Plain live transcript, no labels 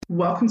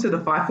Welcome to the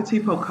 5 for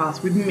 2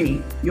 podcast with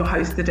me, your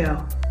host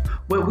Adele,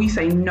 where we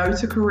say no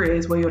to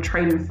careers where you're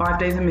trading 5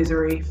 days of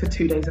misery for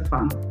 2 days of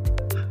fun.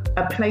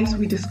 A place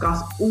we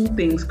discuss all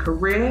things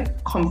career,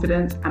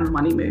 confidence, and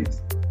money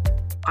moves.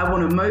 I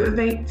want to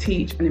motivate,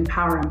 teach, and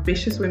empower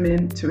ambitious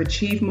women to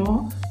achieve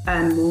more,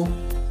 earn more,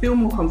 feel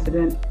more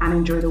confident, and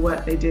enjoy the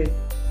work they do.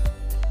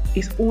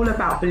 It's all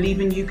about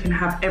believing you can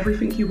have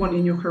everything you want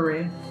in your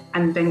career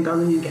and then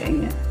going and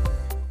getting it.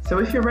 So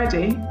if you're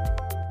ready,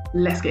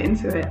 let's get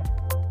into it.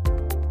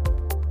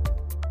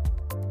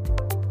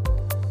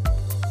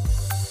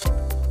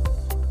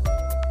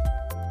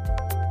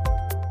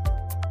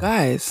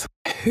 Guys,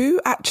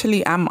 who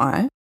actually am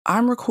I?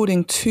 I'm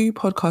recording 2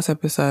 podcast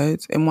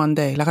episodes in one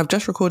day. Like, I've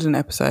just recorded an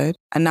episode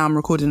and now I'm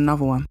recording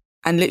another one.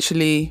 And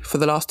literally for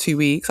the last 2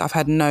 weeks, I've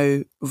had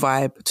no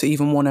vibe to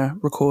even want to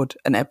record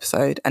an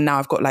episode. And now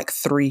I've got like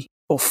 3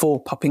 or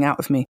 4 popping out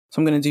of me. So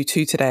I'm going to do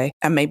 2 today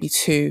and maybe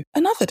 2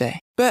 another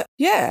day. But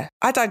yeah,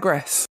 I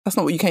digress. That's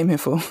not what you came here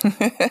for.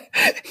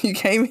 You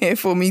came here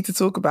for me to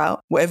talk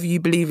about whatever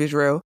you believe is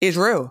real.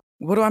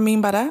 What do I mean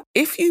by that?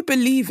 If you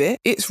believe it,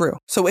 it's real.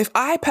 So if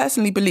I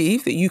personally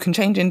believe that you can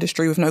change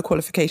industry with no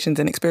qualifications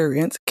and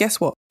experience, guess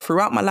what?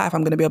 Throughout my life,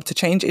 I'm going to be able to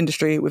change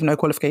industry with no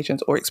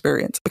qualifications or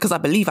experience because I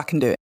believe I can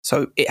do it.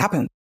 So it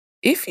happens.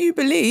 If you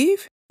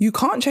believe you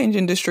can't change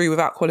industry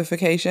without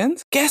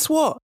qualifications, guess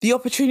what? The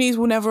opportunities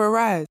will never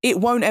arise. It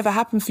won't ever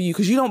happen for you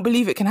because you don't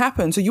believe it can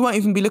happen. So you won't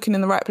even be looking in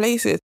the right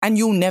places and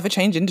you'll never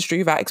change industry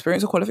without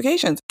experience or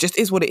qualifications. Just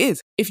is what it is.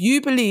 If you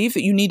believe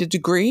that you need a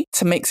degree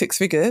to make 6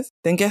 figures,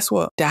 then guess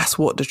what? That's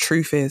what the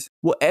truth is.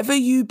 Whatever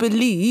you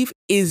believe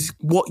is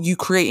what you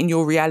create in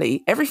your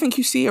reality. Everything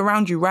you see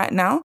around you right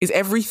now is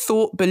every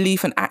thought,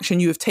 belief, and action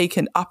you have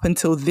taken up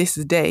until this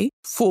day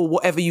for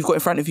whatever you've got in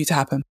front of you to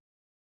happen.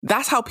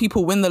 That's how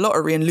people win the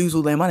lottery and lose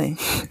all their money.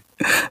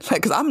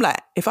 Because I'm like,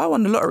 if I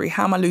won the lottery,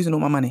 how am I losing all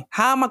my money?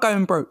 How am I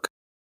going broke?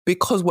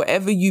 Because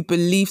whatever you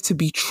believe to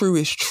be true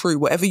is true.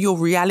 Whatever your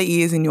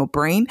reality is in your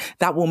brain,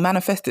 that will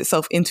manifest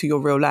itself into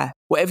your real life.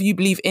 Whatever you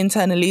believe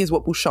internally is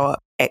what will show up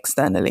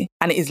externally.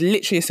 And it is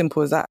literally as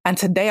simple as that. And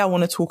today I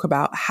want to talk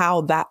about how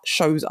that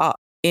shows up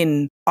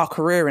in our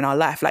career, in our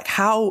life. Like,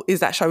 how is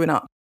that showing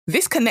up?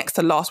 This connects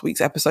to last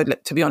week's episode,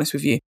 to be honest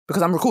with you,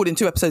 because I'm recording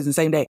 2 episodes in the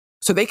same day.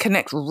 So they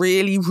connect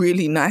really,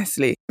 really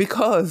nicely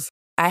because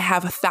I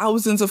have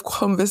thousands of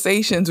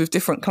conversations with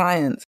different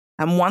clients.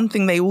 And one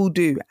thing they all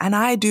do, and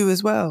I do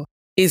as well,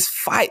 is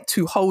fight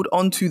to hold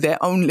on to their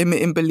own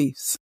limiting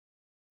beliefs.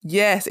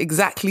 Yes,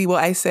 exactly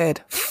what I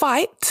said.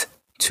 Fight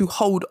to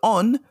hold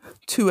on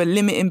to a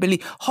limiting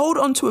belief. Hold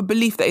on to a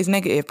belief that is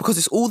negative because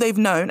it's all they've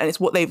known and it's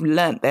what they've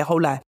learned their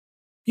whole life.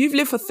 You've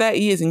lived for 30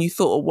 years and you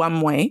thought of one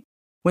way.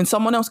 When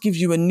someone else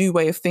gives you a new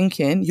way of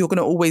thinking, you're going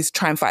to always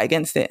try and fight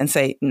against it and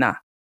say, nah.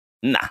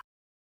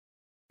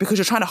 Because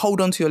you're trying to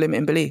hold on to your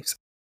limiting beliefs.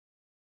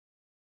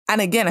 And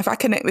again, if I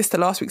connect this to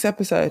last week's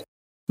episode,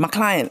 my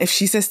client, if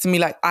she says to me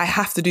like, I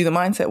have to do the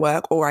mindset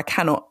work or I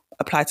cannot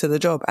apply to the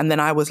job. And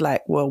then I was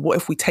like, well, what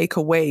if we take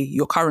away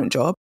your current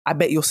job? I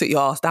bet you'll sit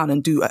your ass down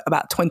and do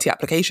about 20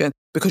 applications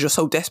because you're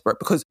so desperate,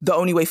 because the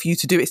only way for you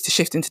to do it is to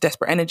shift into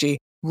desperate energy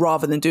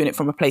rather than doing it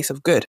from a place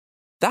of good.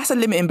 That's a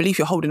limiting belief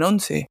you're holding on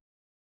to.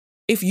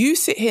 If you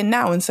sit here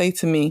now and say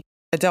to me,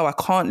 Adele, I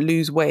can't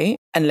lose weight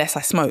unless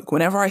I smoke.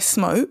 Whenever I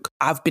smoke,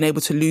 I've been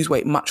able to lose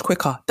weight much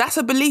quicker. That's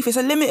a belief. It's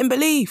a limiting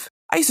belief.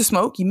 I used to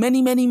smoke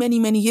many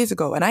years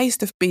ago. And I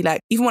used to be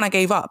like, even when I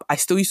gave up, I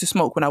still used to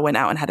smoke when I went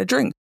out and had a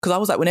drink. Because I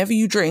was like, whenever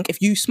you drink,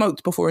 if you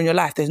smoked before in your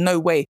life, there's no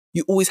way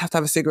you always have to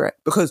have a cigarette.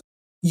 Because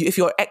if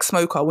you're an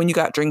ex-smoker, when you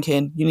go out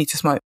drinking, you need to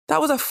smoke.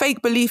 That was a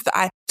fake belief that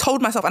I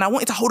told myself and I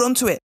wanted to hold on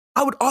to it.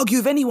 I would argue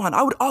with anyone.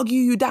 I would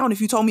argue you down if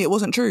you told me it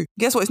wasn't true.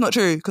 Guess what? It's not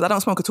true because I don't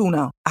smoke at all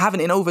now. I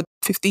haven't in over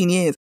 15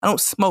 years. I don't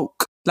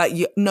smoke.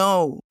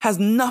 Has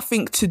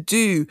nothing to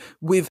do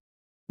with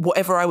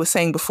whatever I was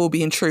saying before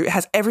being true. It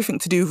has everything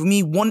to do with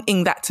me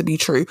wanting that to be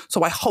true.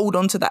 So I hold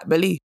on to that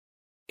belief.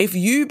 If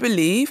you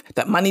believe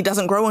that money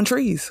doesn't grow on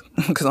trees,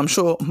 because I'm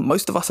sure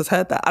most of us has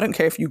heard that. I don't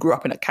care if you grew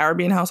up in a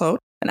Caribbean household,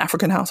 an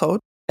African household,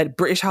 a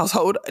British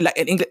household, like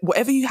in England,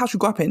 whatever house you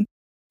grew up in,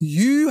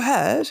 you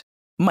heard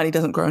money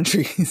doesn't grow on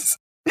trees.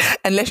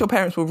 Unless your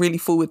parents were really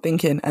forward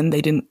thinking and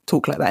they didn't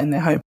talk like that in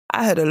their home.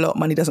 I heard a lot,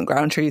 money doesn't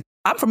grow on trees.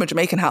 I'm from a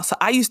Jamaican house, so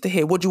I used to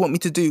hear, what do you want me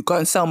to do? Go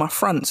and sell my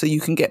front so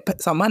you can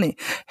get some money?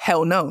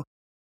 Hell no.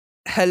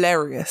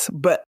 Hilarious.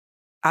 But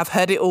I've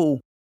heard it all.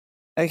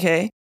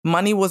 Okay?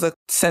 Money was a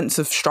sense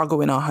of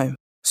struggle in our home.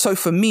 So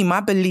for me,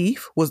 my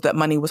belief was that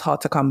money was hard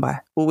to come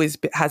by. Always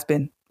has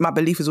been. My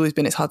belief has always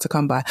been it's hard to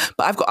come by.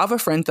 But I've got other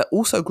friends that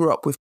also grew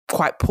up with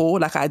quite poor,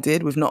 like I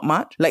did, with not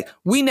much. Like,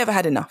 we never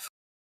had enough.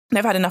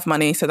 Never had enough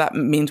money, so that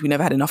means we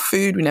never had enough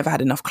food, we never had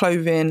enough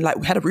clothing, like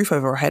we had a roof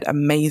over our head,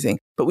 amazing,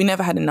 but we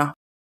never had enough.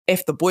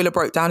 If the boiler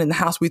broke down in the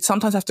house, we'd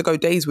sometimes have to go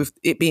days with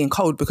it being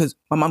cold because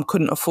my mum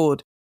couldn't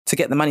afford to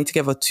get the money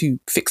together to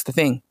fix the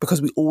thing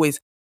because we always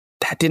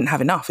didn't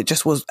have enough. It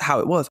just was how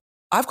it was.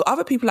 I've got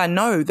other people I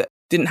know that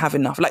didn't have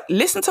enough. Like,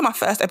 listen to my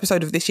first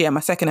episode of this year,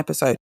 my second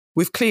episode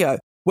with Cleo.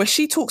 where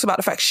she talks about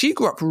the fact she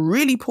grew up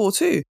really poor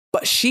too,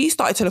 but she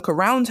started to look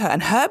around her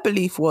and her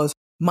belief was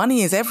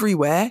money is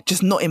everywhere,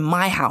 just not in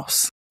my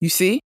house. You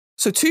see?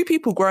 So two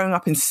people growing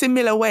up in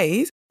similar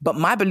ways, but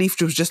my belief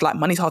was just like,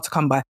 money's hard to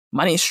come by.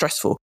 Money is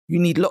stressful. You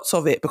need lots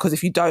of it because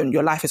if you don't,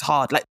 your life is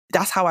hard. Like,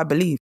 that's how I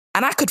believe.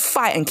 And I could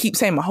fight and keep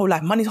saying my whole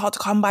life, money's hard to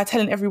come by,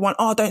 telling everyone,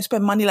 oh, don't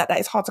spend money like that.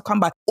 It's hard to come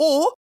by.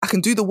 Or I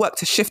can do the work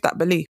to shift that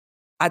belief.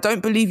 I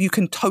don't believe you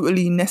can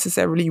totally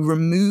necessarily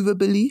remove a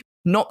belief,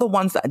 not the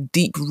ones that are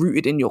deep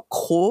rooted in your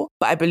core,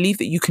 but I believe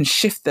that you can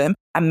shift them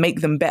and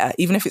make them better,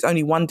 even if it's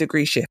only 1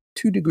 degree shift,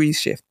 2 degrees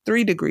shift,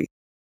 3 degrees.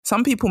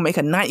 Some people make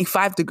a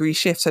 95-degree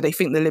shift, so they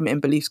think the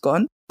limiting belief's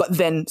gone, but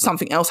then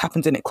something else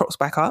happens and it crops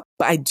back up.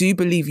 But I do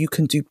believe you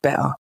can do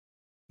better.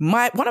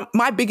 One of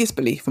my biggest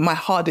belief, my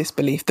hardest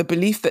belief, the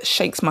belief that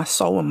shakes my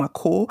soul and my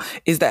core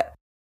is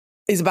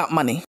about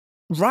money.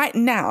 Right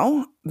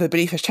now, the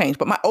belief has changed,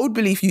 but my old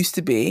belief used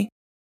to be,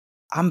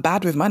 I'm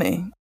bad with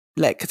money.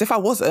 Like, because if I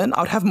wasn't,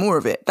 I would have more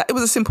of it. It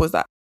was as simple as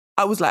that.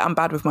 I was like, I'm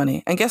bad with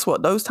money. And guess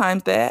what? Those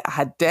times there, I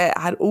had debt,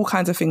 I had all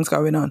kinds of things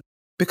going on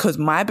because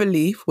my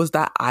belief was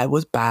that I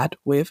was bad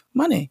with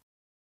money.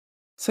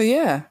 So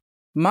yeah,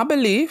 my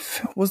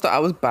belief was that I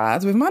was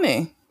bad with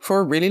money for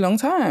a really long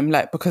time.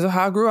 Like, because of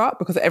how I grew up,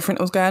 because of everything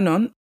that was going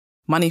on,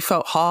 money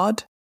felt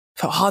hard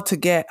to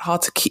get,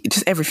 hard to keep,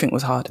 just everything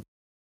was hard.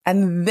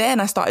 And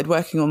then I started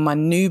working on my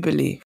new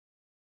belief.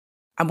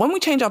 And when we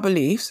change our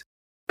beliefs,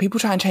 people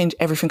try and change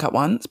everything at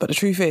once, but the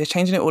truth is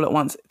changing it all at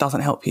once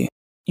doesn't help you.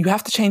 You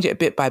have to change it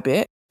bit by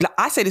bit. Like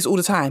I say this all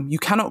the time. You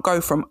cannot go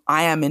from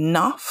I am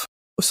enough.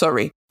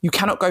 You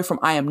cannot go from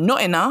I am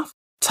not enough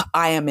to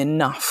I am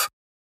enough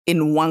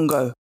in one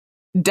go.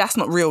 That's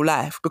not real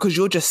life because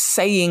you're just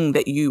saying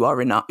that you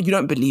are enough. You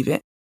don't believe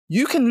it.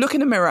 You can look in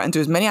the mirror and do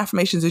as many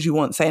affirmations as you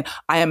want saying,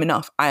 I am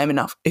enough, I am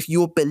enough. If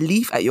your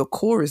belief at your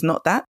core is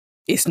not that,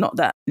 it's not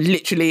that.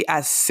 Literally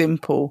as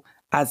simple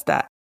as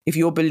that. If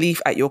your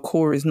belief at your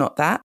core is not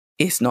that,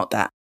 it's not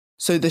that.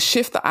 So the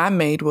shift that I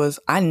made was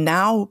I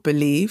now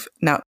believe,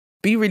 now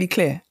be really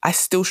clear, I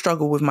still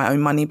struggle with my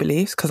own money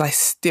beliefs because I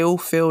still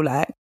feel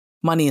like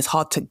money is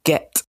hard to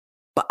get.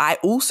 But I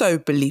also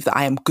believe that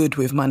I am good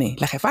with money.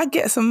 Like if I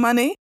get some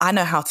money, I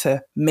know how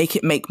to make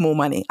it make more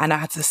money. I know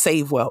how to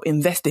save well,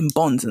 invest in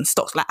bonds and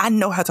stocks. Like I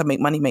know how to make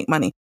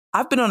money.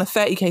 I've been on a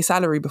 30K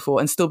salary before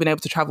and still been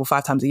able to travel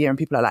 5 times a year. And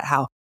people are like,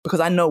 how?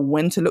 Because I know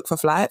when to look for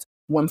flights,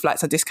 when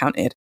flights are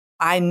discounted.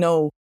 I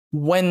know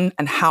when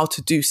and how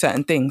to do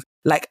certain things.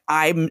 Like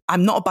I'm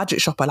not a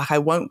budget shopper. Like I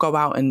won't go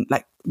out and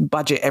like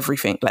budget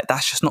everything. Like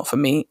that's just not for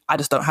me. I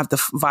just don't have the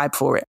vibe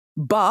for it.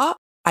 But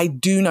I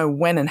do know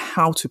when and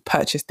how to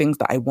purchase things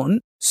that I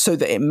want so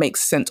that it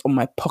makes sense on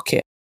my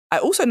pocket. I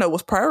also know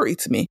what's priority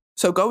to me.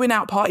 So going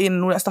out partying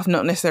and all that stuff,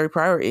 not necessarily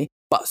priority,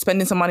 but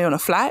spending some money on a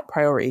flight,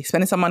 priority.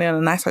 Spending some money on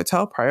a nice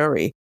hotel,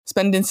 priority.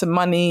 Spending some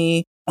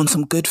money on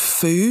some good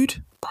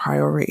food,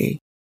 priority.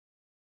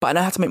 But I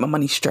know how to make my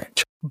money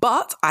stretch.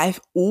 But I've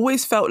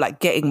always felt like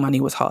getting money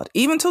was hard.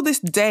 Even till this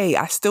day,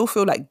 I still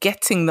feel like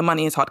getting the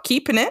money is hard.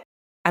 Keeping it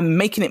and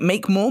making it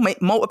make more,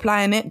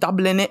 multiplying it,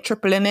 doubling it,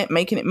 tripling it,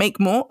 making it make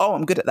more. Oh,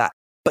 I'm good at that.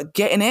 But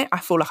getting it, I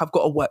feel like I've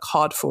got to work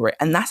hard for it.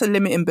 And that's a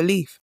limiting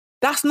belief.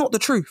 That's not the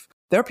truth.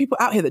 There are people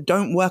out here that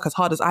don't work as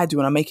hard as I do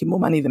and are making more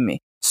money than me.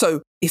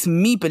 So it's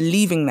me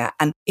believing that.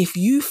 And if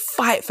you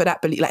fight for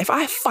that belief, like if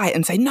I fight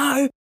and say,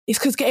 no, it's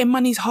because getting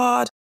money's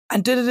hard,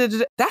 and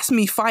that's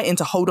me fighting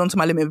to hold on to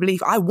my limiting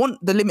belief. I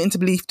want the limiting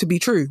belief to be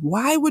true.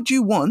 Why would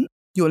you want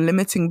your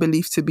limiting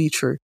belief to be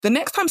true? The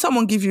next time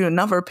someone gives you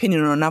another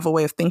opinion or another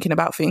way of thinking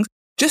about things,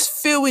 just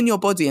feel in your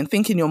body and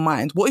think in your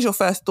mind. What is your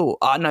first thought?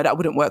 Oh, no, that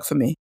wouldn't work for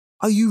me.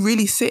 Are you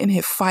really sitting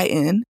here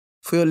fighting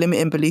for your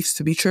limiting beliefs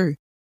to be true?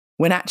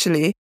 When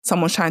actually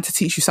someone's trying to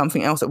teach you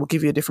something else that will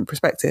give you a different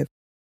perspective.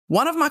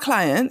 One of my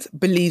clients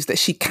believes that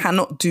she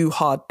cannot do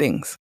hard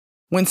things.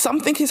 When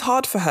something is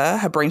hard for her,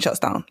 her brain shuts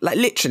down. Like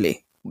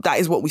literally.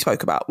 That is what we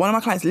spoke about. One of my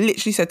clients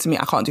literally said to me,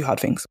 I can't do hard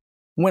things.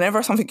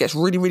 Whenever something gets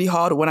really, really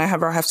hard or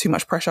whenever I have too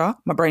much pressure,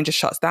 my brain just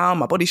shuts down,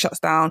 my body shuts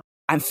down,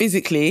 and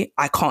physically,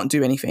 I can't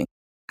do anything.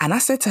 And I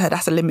said to her,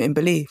 that's a limiting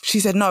belief.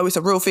 She said, no, it's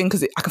a real thing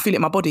because I can feel it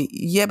in my body.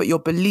 Yeah, but your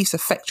beliefs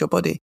affect your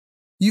body.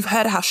 You've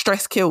heard how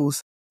stress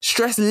kills.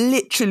 Stress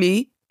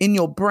literally in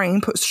your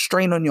brain puts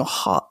strain on your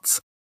heart.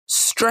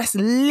 Stress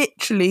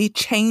literally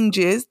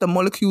changes the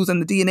molecules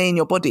and the DNA in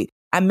your body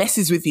and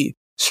messes with you.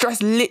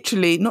 Stress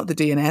literally, not the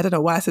DNA, I don't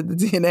know why I said the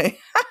DNA.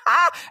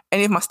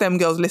 Any of my STEM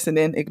girls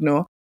listening,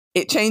 ignore.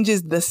 It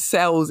changes the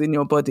cells in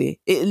your body.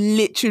 It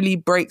literally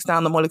breaks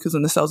down the molecules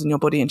in the cells in your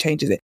body and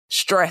changes it.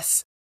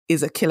 Stress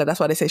is a killer. That's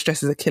why they say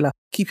stress is a killer.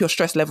 Keep your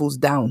stress levels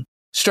down.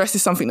 Stress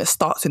is something that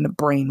starts in the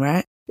brain,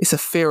 right? It's a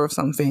fear of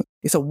something.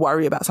 It's a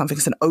worry about something.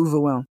 It's an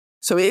overwhelm.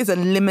 So it is a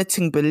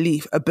limiting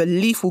belief. A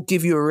belief will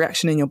give you a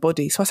reaction in your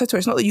body. So I said to her,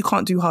 it's not that you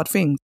can't do hard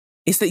things.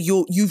 It's that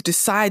you've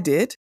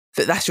decided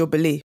that that's your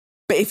belief.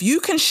 But if you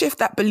can shift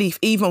that belief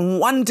even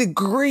 1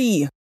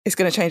 degree, it's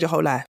going to change your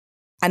whole life.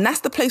 And that's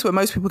the place where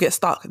most people get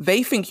stuck.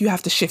 They think you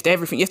have to shift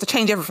everything. You have to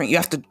change everything. You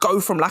have to go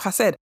from, like I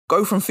said,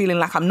 go from feeling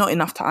like I'm not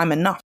enough to I'm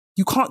enough.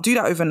 You can't do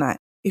that overnight.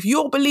 If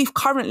your belief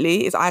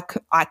currently is I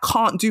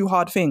can't do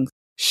hard things,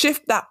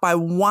 shift that by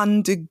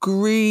 1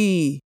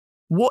 degree.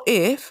 What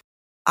if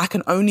I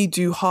can only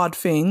do hard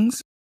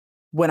things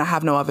when I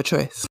have no other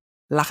choice?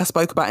 Like I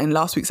spoke about in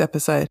last week's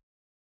episode.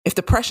 If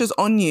the pressure's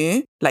on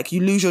you, like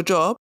you lose your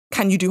job,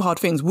 can you do hard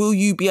things? Will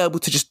you be able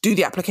to just do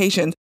the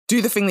application,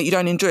 do the thing that you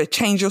don't enjoy,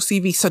 change your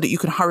CV so that you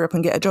can hurry up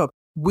and get a job?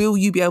 Will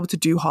you be able to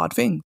do hard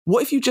things?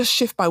 What if you just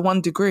shift by 1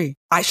 degree?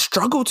 I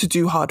struggle to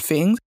do hard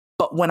things,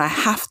 but when I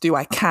have to,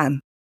 I can.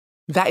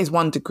 That is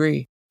 1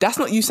 degree. That's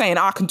not you saying,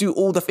 I can do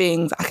all the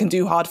things, I can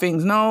do hard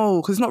things.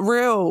 No, because it's not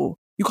real.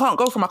 You can't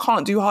go from I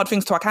can't do hard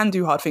things to I can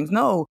do hard things.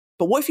 No.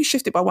 But what if you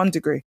shift it by 1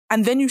 degree?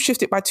 And then you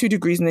shift it by 2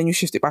 degrees, and then you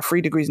shift it by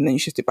 3 degrees, and then you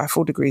shift it by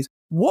 4 degrees?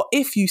 What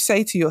if you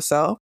say to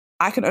yourself,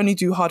 I can only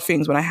do hard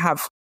things when I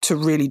have to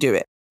really do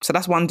it? So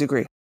that's 1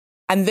 degree.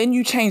 And then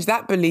you change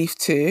that belief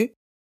to,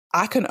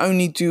 I can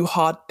only do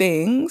hard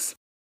things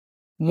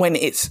when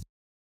it's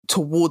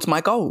towards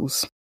my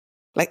goals.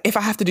 Like if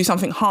I have to do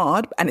something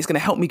hard and it's going to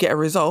help me get a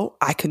result,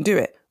 I can do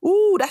it.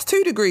 Ooh, that's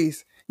 2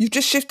 degrees. You've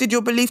just shifted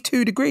your belief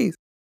 2 degrees.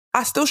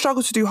 I still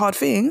struggle to do hard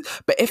things,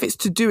 but if it's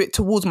to do it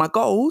towards my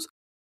goals,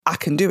 I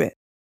can do it.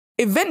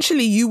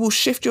 Eventually, you will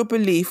shift your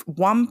belief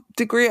 1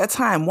 degree at a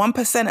time,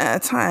 1%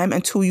 at a time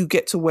until you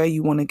get to where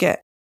you want to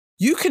get.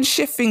 You can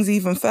shift things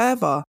even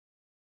further.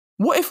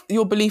 What if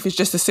your belief is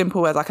just as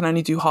simple as I can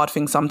only do hard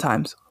things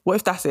sometimes? What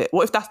if that's it?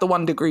 What if that's the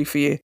 1 degree for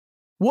you?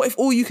 What if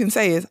all you can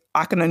say is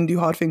I can only do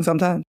hard things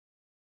sometimes?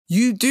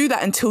 You do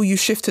that until you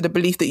shift to the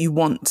belief that you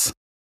want.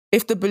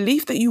 If the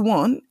belief that you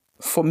want,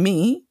 for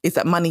me, is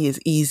that money is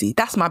easy.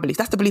 That's my belief.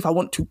 That's the belief I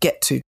want to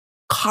get to.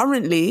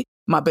 Currently,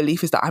 my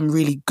belief is that I'm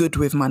really good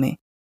with money.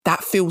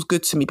 That feels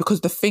good to me because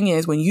the thing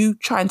is, when you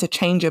trying to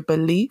change a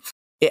belief,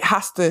 it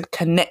has to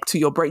connect to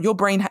your brain. Your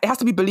brain, it has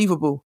to be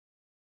believable.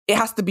 It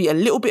has to be a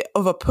little bit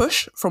of a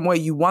push from where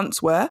you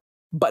once were,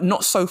 but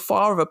not so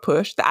far of a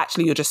push that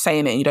actually you're just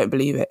saying it and you don't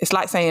believe it. It's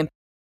like saying,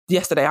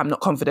 yesterday I'm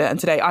not confident and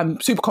today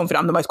I'm super confident.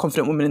 I'm the most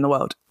confident woman in the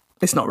world.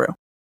 It's not real.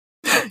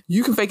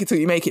 You can fake it till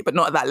you make it, but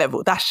not at that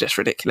level. That's just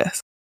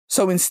ridiculous.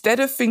 So instead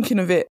of thinking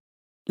of it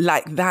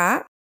like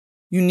that,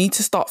 you need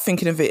to start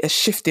thinking of it as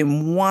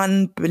shifting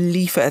 1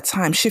 belief at a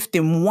time,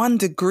 shifting 1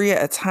 degree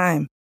at a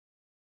time.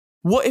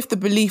 What if the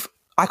belief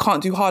I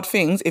can't do hard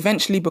things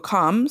eventually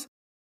becomes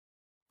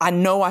I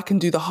know I can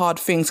do the hard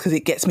things because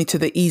it gets me to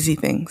the easy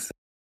things,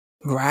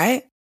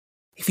 right?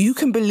 If you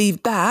can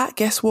believe that,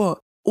 guess what?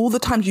 All the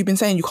times you've been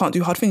saying you can't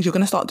do hard things, you're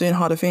going to start doing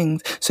harder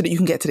things so that you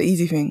can get to the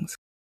easy things.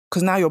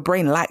 Because now your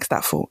brain likes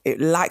that thought.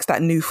 It likes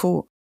that new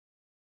thought.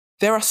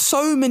 There are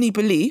so many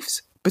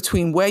beliefs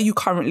between where you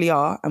currently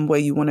are and where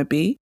you want to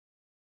be,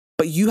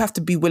 but you have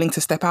to be willing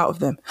to step out of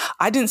them.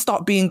 I didn't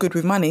start being good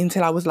with money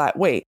until I was like,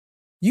 wait,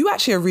 you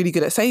actually are really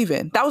good at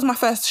saving. That was my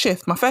first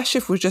shift. My first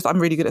shift was just, I'm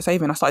really good at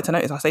saving. I started to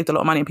notice I saved a lot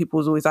of money and people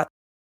was always like,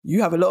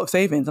 you have a lot of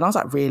savings. And I was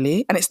like,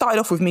 really? And it started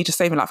off with me just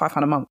saving like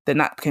 £5 a month. Then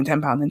that became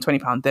 £10, then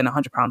 £20, then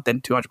 £100,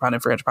 then £200, then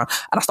 £300. And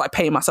I started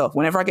paying myself.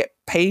 Whenever I get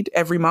paid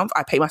every month,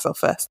 I pay myself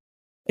first.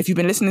 If you've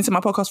been listening to my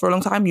podcast for a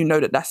long time, you know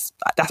that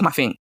that's my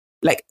thing.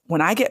 Like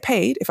when I get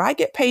paid, if I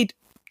get paid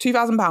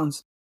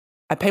 £2,000,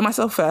 I pay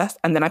myself first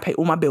and then I pay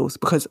all my bills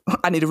because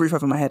I need a roof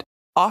over my head.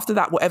 After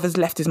that, whatever's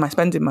left is my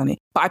spending money.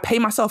 But I pay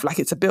myself like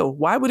it's a bill.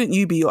 Why wouldn't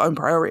you be your own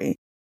priority?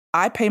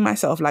 I pay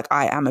myself like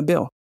I am a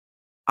bill.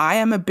 I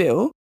am a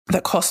bill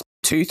that costs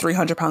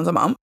 £200-300 a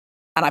month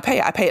and I pay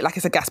it like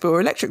it's a gas bill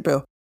or electric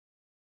bill.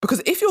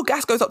 Because if your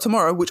gas goes up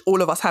tomorrow, which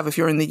all of us have if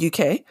you're in the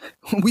UK,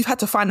 we've had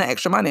to find that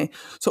extra money.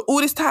 So all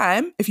this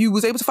time, if you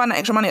was able to find that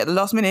extra money at the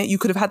last minute, you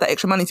could have had that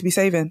extra money to be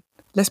saving.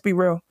 Let's be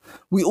real.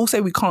 We all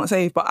say we can't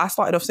save, but I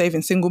started off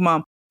saving single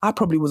mum. I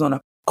probably was on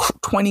a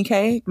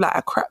 20k, like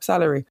a crap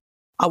salary.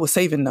 I was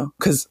saving though,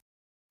 because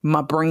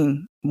my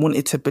brain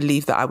wanted to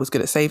believe that I was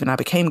good at saving. I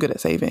became good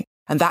at saving.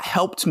 And that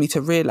helped me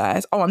to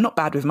realize, oh, I'm not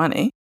bad with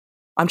money.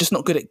 I'm just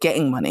not good at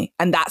getting money.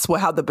 And that's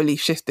how the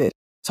belief shifted.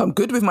 So I'm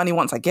good with money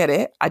once I get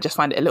it. I just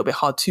find it a little bit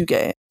hard to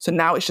get it. So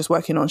now it's just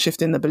working on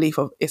shifting the belief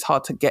of it's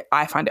hard to get.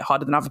 I find it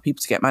harder than other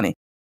people to get money.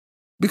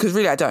 Because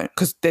really I don't.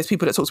 Because there's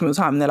people that talk to me all the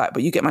time and they're like,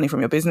 but you get money from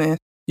your business.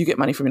 You get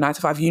money from your 9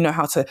 to 5. You know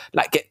how to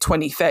like get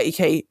 20,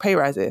 30k pay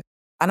rises.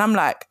 And I'm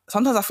like,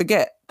 sometimes I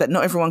forget that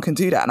not everyone can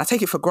do that. And I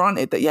take it for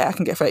granted that, yeah, I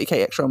can get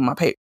 30k extra on my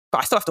pay, but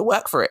I still have to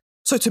work for it.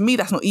 So to me,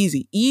 that's not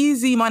easy.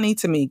 Easy money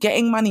to me,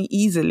 getting money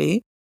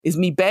easily is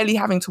me barely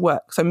having to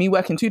work. So me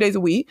working 2 days a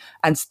week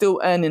and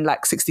still earning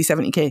like 60,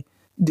 70k.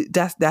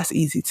 That's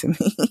easy to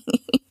me.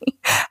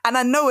 And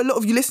I know a lot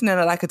of you listening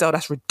are like, Adele,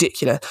 that's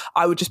ridiculous.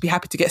 I would just be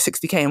happy to get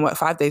 60k and work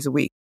 5 days a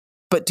week.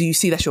 But do you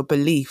see that's your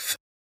belief?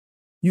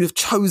 You have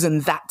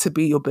chosen that to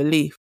be your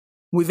belief.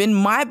 Within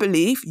my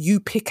belief,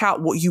 you pick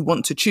out what you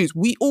want to choose.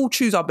 We all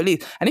choose our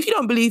belief. And if you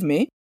don't believe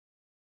me,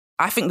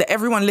 I think that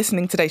everyone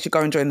listening today should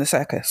go and join the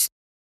circus.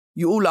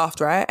 You all laughed,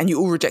 right? And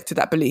you all rejected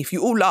that belief.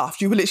 You all laughed.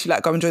 You were literally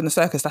like, go and join the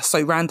circus. That's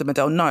so random,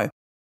 Adele. No.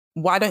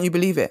 Why don't you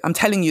believe it? I'm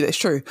telling you that it's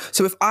true.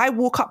 So if I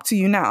walk up to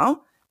you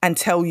now and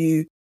tell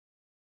you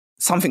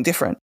something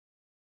different,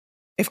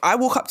 if I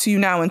walk up to you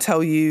now and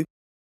tell you,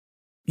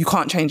 you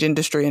can't change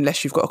industry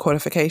unless you've got a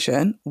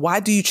qualification.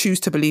 Why do you choose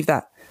to believe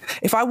that?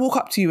 If I walk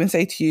up to you and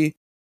say to you,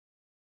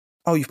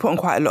 oh, you've put on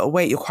quite a lot of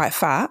weight, you're quite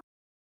fat,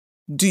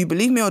 do you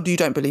believe me or do you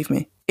don't believe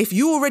me? If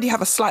you already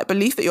have a slight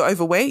belief that you're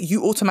overweight,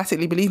 you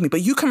automatically believe me.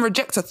 But you can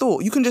reject a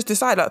thought. You can just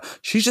decide, like,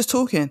 she's just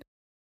talking.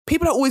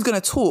 People are always going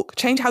to talk.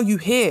 Change how you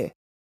hear.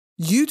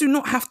 You do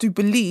not have to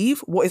believe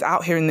what is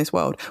out here in this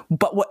world.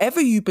 But whatever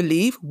you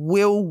believe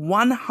will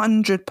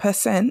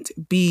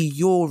 100% be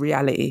your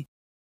reality.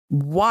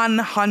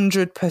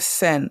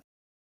 100%.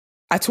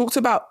 I talked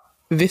about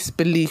this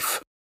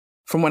belief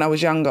from when I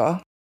was younger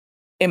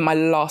in my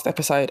last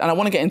episode, and I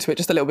want to get into it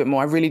just a little bit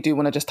more. I really do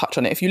want to just touch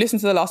on it. If you listen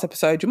to the last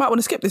episode, you might want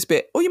to skip this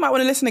bit or you might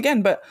want to listen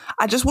again, but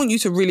I just want you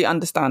to really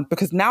understand,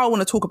 because now I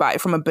want to talk about it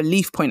from a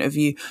belief point of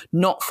view,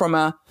 not from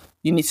a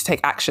you need to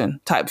take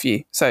action type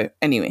view. So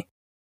anyway,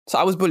 so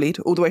I was bullied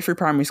all the way through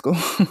primary school.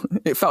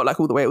 It felt like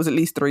all the way. It was at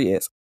least 3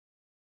 years.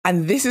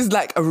 And this is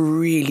like a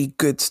really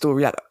good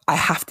story. Like, I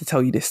have to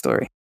tell you this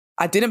story.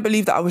 I didn't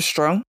believe that I was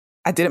strong.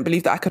 I didn't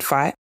believe that I could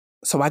fight.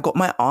 So I got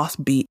my ass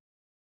beat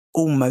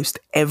almost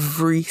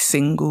every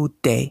single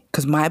day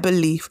because my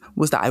belief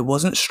was that I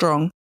wasn't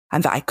strong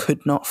and that I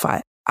could not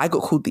fight. I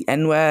got called the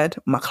N-word.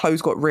 My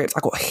clothes got ripped.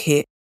 I got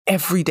hit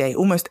every day,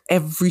 almost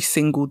every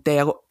single day.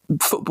 I got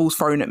footballs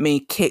thrown at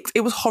me, kicks.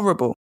 It was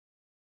horrible.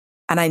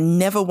 And I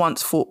never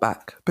once fought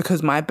back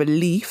because my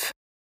belief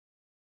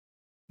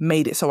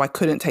made it so I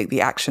couldn't take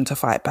the action to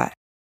fight back.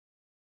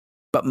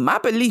 But my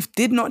belief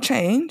did not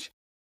change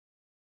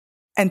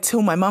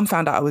until my mum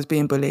found out I was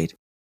being bullied.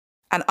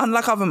 And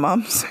unlike other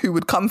mums who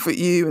would comfort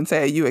you and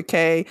say, are you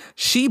okay?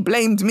 She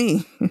blamed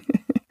me.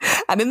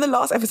 And in the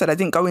last episode, I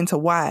didn't go into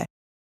why,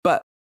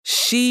 but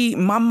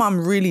my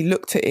mum really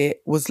looked at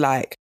it, was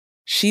like,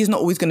 she's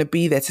not always going to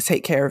be there to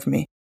take care of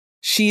me.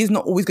 She is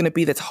not always going to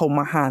be there to hold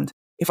my hand.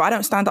 If I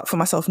don't stand up for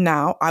myself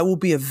now, I will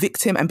be a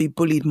victim and be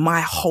bullied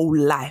my whole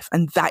life.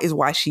 And that is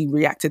why she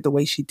reacted the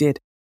way she did.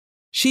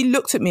 She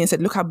looked at me and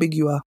said, look how big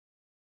you are,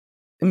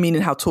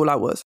 meaning how tall I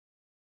was.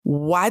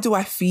 Why do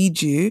I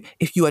feed you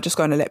if you are just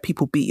going to let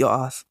people beat your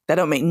ass? That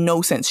don't make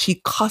no sense.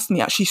 She cussed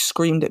me out. She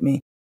screamed at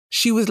me.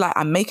 She was like,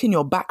 I'm making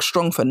your back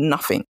strong for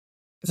nothing.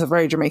 It's a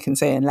very Jamaican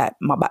saying, like,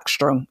 my back's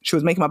strong. She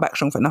was making my back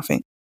strong for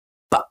nothing.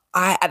 But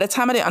at the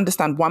time, I didn't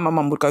understand why my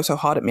mum would go so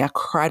hard at me. I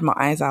cried my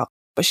eyes out.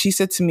 But she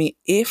said to me,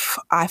 if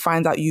I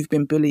find out you've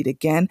been bullied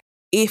again,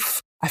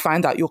 if I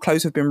find out your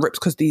clothes have been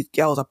ripped because these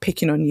girls are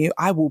picking on you,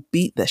 I will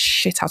beat the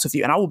shit out of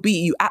you. And I will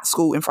beat you at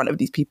school in front of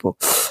these people.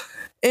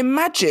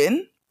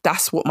 Imagine.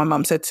 That's what my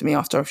mum said to me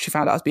after she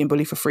found out I was being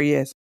bullied for 3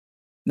 years.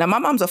 Now, my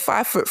mum's a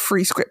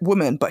 5'3" script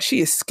woman, but she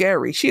is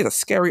scary. She is a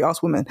scary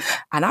ass woman.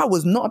 And I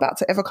was not about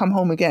to ever come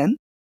home again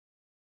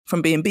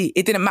from being beat.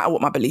 It didn't matter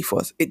what my belief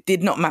was. It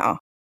did not matter.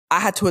 I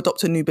had to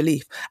adopt a new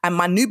belief. And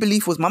my new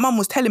belief was my mum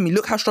was telling me,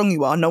 look how strong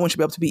you are. No one should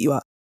be able to beat you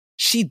up.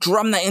 She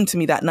drummed that into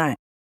me that night.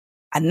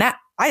 And that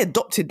I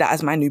adopted that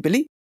as my new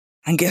belief.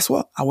 And guess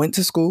what? I went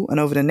to school and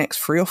over the next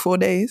 3 or 4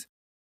 days,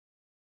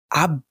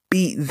 I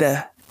beat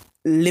the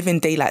living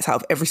daylights out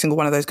of every single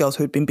one of those girls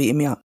who had been beating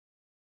me up.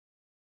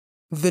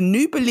 The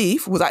new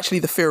belief was actually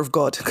the fear of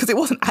God, because it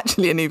wasn't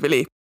actually a new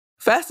belief.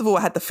 First of all,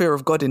 I had the fear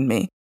of God in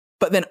me.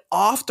 But then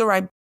after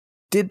I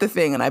did the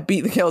thing and I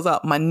beat the girls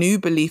up, my new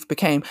belief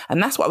became,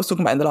 and that's what I was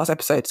talking about in the last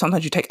episode.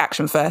 Sometimes you take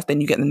action first, then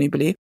you get the new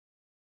belief.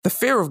 The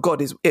fear of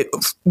God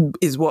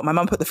is what my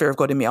mum put the fear of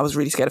God in me. I was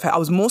really scared of her. I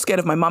was more scared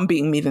of my mum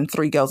beating me than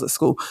 3 girls at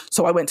school.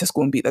 So I went to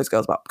school and beat those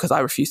girls up because I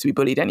refused to be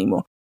bullied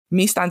anymore.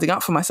 Me standing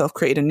up for myself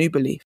created a new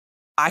belief.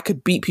 I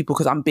could beat people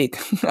because I'm big.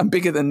 I'm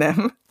bigger than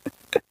them,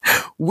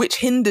 which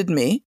hindered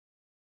me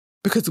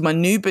because my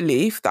new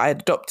belief that I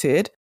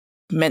adopted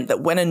meant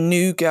that when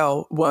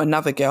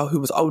another girl who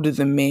was older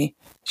than me,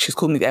 she was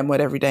calling me the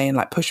N-word every day and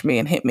like pushed me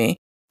and hit me.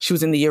 She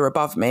was in the year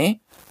above me.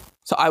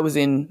 So I was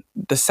in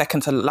the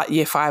second to like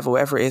year 5 or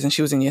whatever it is. And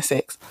she was in year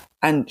 6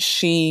 and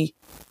she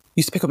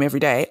used to pick on me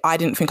every day. I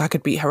didn't think I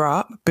could beat her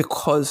up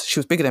because she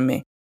was bigger than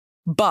me.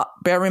 But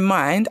bear in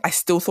mind, I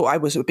still thought I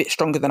was a bit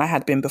stronger than I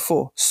had been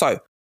before. So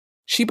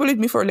she bullied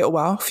me for a little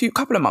while,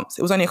 couple of months.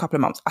 It was only a couple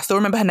of months. I still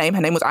remember her name.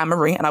 Her name was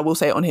Anne-Marie, and I will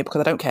say it on here because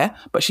I don't care.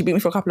 But she beat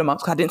me for a couple of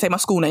months because I didn't say my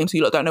school name, so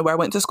you lot don't know where I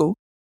went to school.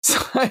 So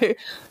it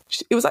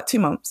was like 2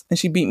 months, and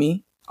she beat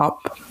me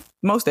up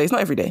most days, not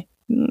every day,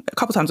 a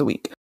couple times a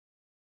week.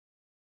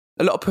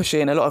 A lot of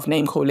pushing, a lot of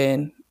name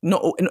calling.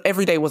 Not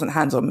every day wasn't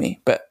hands on me,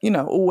 but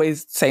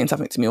always saying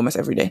something to me almost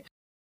every day.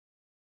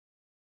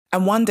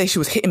 And one day she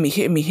was hitting me,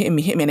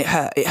 and it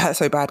hurt. It hurt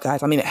so bad,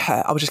 guys. I mean, it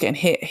hurt. I was just getting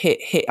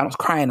hit. I was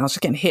crying. I was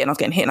just getting hit, and I was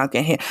getting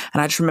hit.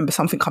 And I just remember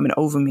something coming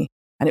over me.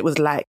 And it was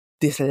like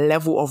this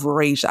level of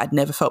rage that I'd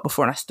never felt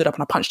before. And I stood up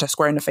and I punched her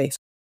square in the face.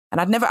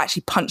 And I'd never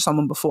actually punched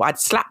someone before. I'd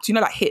slapped,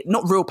 like hit,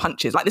 not real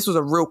punches. Like this was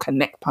a real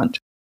connect punch.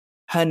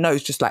 Her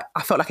nose just like,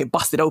 I felt like it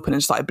busted open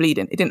and started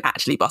bleeding. It didn't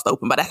actually bust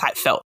open, but that's how it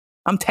felt.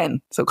 I'm 10,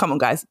 so come on,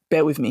 guys,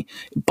 bear with me.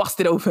 It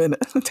busted open.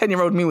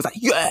 10-year-old me was like,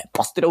 yeah,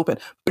 busted open.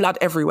 Blood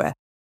everywhere.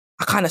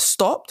 I kind of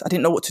stopped. I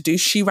didn't know what to do.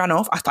 She ran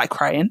off. I started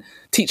crying.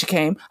 Teacher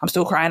came. I'm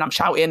still crying. I'm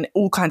shouting.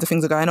 All kinds of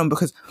things are going on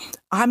because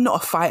I'm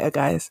not a fighter,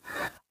 guys.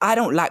 I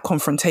don't like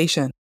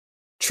confrontation.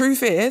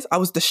 Truth is, I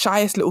was the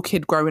shyest little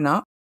kid growing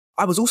up.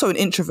 I was also an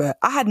introvert.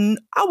 how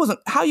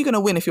are you going to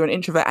win if you're an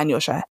introvert and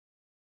you're shy?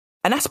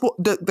 And that's what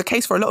the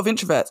case for a lot of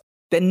introverts.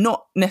 They're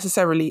not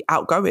necessarily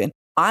outgoing.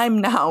 I'm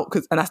now,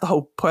 and that's the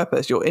whole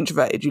purpose. You're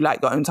introverted. You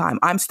like your own time.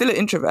 I'm still an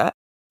introvert,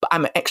 but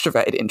I'm an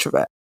extroverted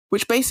introvert,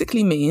 which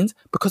basically means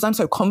because I'm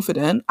so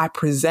confident, I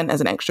present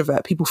as an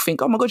extrovert. People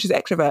think, oh my God, she's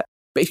an extrovert.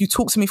 But if you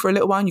talk to me for a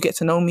little while and you get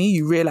to know me,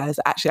 you realize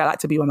that actually I like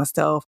to be by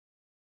myself.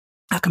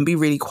 I can be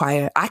really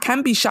quiet. I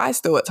can be shy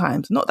still at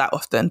times, not that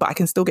often, but I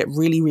can still get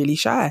really, really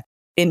shy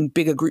in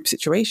bigger group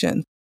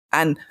situations.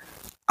 And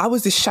I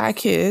was this shy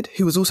kid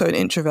who was also an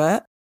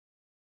introvert,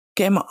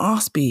 getting my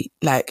ass beat.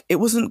 Like, it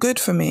wasn't good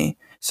for me.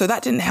 So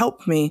that didn't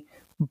help me.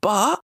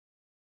 But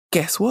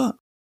guess what?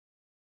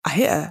 I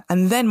hit her.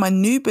 And then my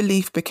new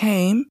belief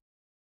became,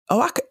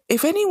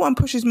 if anyone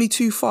pushes me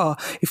too far,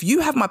 if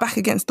you have my back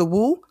against the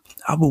wall,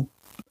 I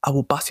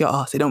will bust your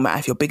ass. It don't matter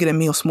if you're bigger than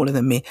me or smaller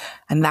than me.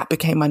 And that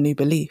became my new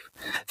belief.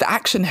 The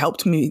action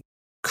helped me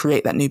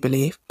create that new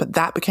belief, but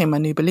that became my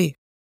new belief.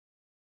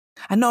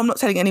 And no, I'm not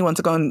telling anyone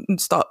to go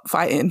and start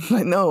fighting.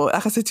 Like, no,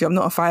 like I said to you, I'm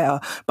not a fighter,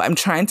 but I'm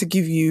trying to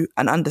give you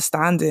an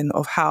understanding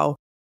of how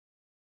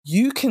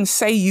you can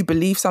say you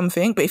believe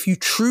something, but if you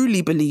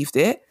truly believed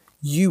it,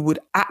 you would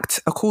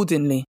act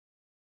accordingly.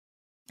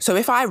 So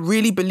if I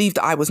really believed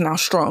that I was now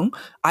strong,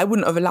 I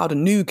wouldn't have allowed a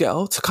new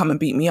girl to come and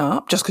beat me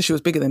up just because she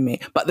was bigger than me.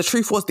 But the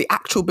truth was the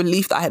actual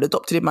belief that I had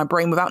adopted in my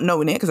brain without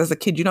knowing it, because as a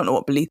kid, you don't know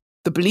what belief.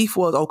 The belief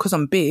was, because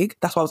I'm big,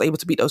 that's why I was able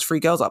to beat those 3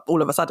 girls up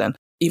all of a sudden,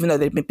 even though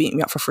they'd been beating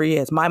me up for 3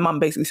 years. My mum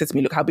basically said to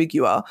me, look how big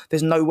you are.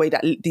 There's no way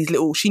that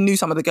she knew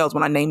some of the girls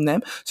when I named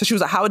them. So she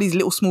was like, how are these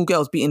little small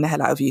girls beating the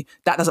hell out of you?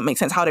 That doesn't make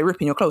sense. How are they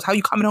ripping your clothes? How are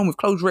you coming home with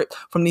clothes ripped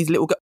from these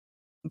little girls?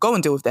 Go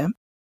and deal with them.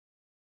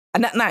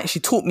 And that night she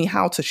told me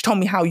how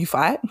you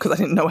fight, because I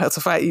didn't know how to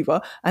fight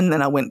either. And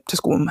then I went to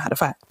school and had a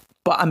fight.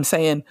 But I'm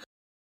saying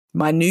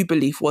my new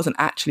belief wasn't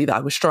actually that I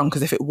was strong,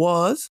 because if it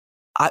was,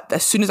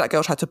 as soon as that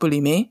girl tried to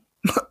bully me,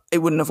 it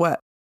wouldn't have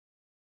worked.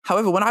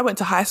 However, when I went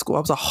to high school,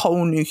 I was a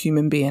whole new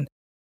human being.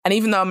 And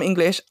even though I'm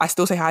English, I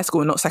still say high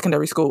school and not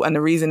secondary school. And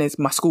the reason is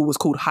my school was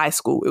called high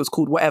school. It was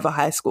called whatever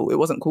high school. It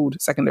wasn't called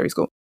secondary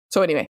school.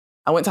 So anyway,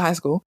 I went to high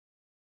school,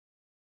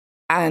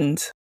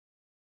 and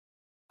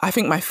I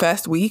think my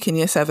first week in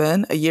year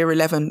 7, a year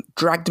 11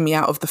 dragged me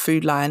out of the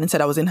food line and said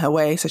I was in her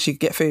way so she could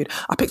get food.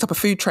 I picked up a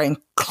food tray and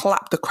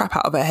clapped the crap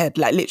out of her head,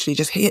 like literally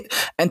just hit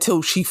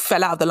until she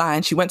fell out of the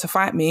line. She went to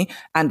fight me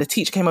and the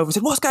teacher came over and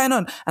said, what's going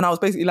on? And I was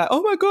basically like,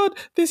 oh my God,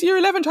 this year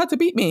 11 tried to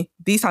beat me.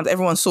 These times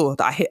everyone saw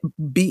that I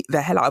beat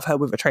the hell out of her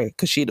with a tray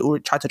because she'd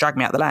already tried to drag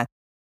me out the line.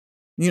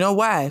 You know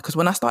why? Because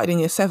when I started in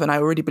year 7, I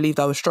already believed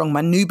I was strong.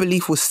 My new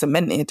belief was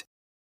cemented.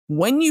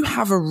 When you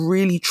have a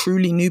really,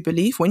 truly new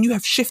belief, when you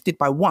have shifted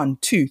by 1,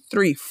 2,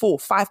 3, 4,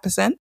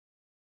 5%,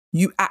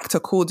 you act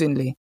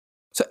accordingly.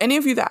 So any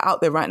of you that are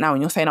out there right now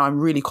and you're saying, oh, I'm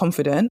really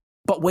confident,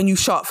 but when you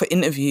show up for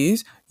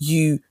interviews,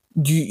 you're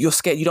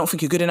scared, you don't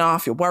think you're good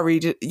enough, you're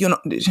worried, you're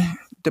not,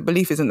 the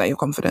belief isn't that you're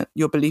confident.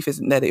 Your belief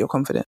isn't there that you're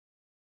confident.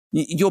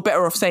 You're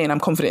better off saying I'm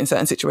confident in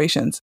certain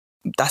situations.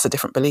 That's a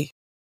different belief.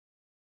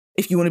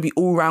 If you want to be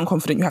all round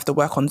confident, you have to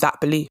work on that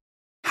belief.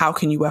 How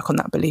can you work on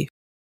that belief?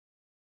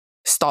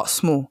 Start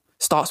small.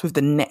 Starts with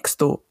the next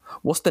thought.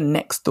 What's the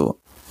next thought?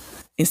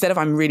 Instead of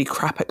I'm really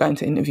crap at going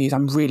to interviews,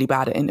 I'm really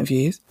bad at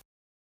interviews.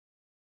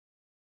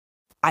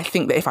 I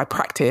think that if I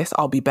practice,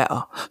 I'll be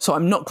better. So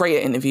I'm not great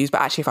at interviews,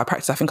 but actually if I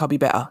practice, I think I'll be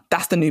better.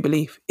 That's the new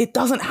belief. It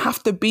doesn't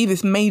have to be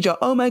this major,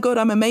 oh my God,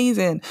 I'm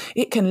amazing.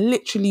 It can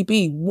literally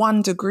be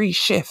 1 degree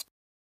shift.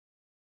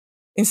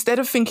 Instead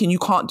of thinking you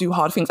can't do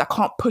hard things, I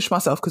can't push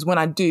myself because when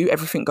I do,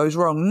 everything goes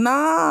wrong.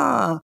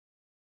 Nah.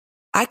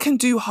 I can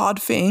do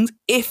hard things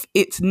if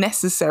it's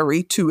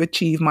necessary to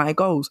achieve my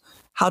goals.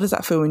 How does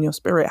that feel in your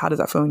spirit? How does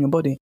that feel in your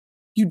body?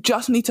 You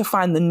just need to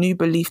find the new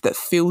belief that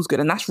feels good.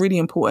 And that's really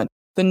important.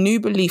 The new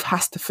belief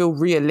has to feel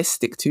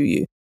realistic to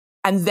you.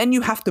 And then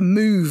you have to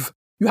move.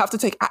 You have to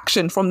take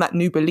action from that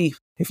new belief.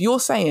 If you're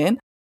saying,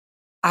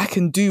 I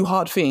can do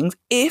hard things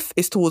if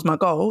it's towards my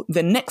goal,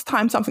 then next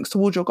time something's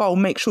towards your goal,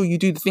 make sure you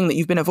do the thing that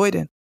you've been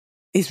avoiding.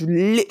 It's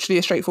literally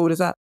as straightforward as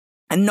that.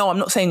 And no, I'm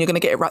not saying you're going to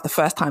get it right the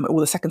first time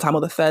or the second time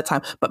or the third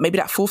time, but maybe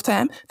that 4th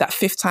time, that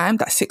 5th time,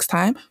 that 6th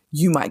time,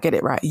 you might get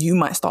it right. You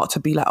might start to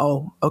be like,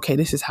 oh, okay,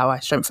 this is how I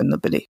strengthen the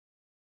belief.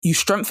 You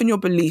strengthen your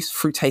beliefs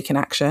through taking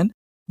action.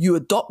 You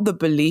adopt the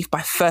belief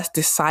by first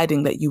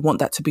deciding that you want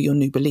that to be your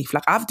new belief.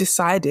 Like I've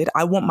decided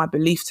I want my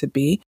belief to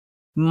be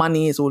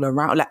money is all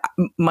around. Like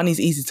money is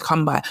easy to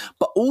come by.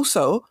 But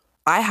also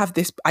I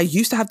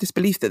used to have this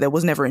belief that there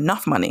was never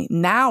enough money.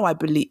 Now I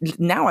believe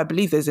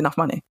there's enough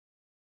money.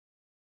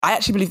 I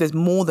actually believe there's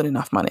more than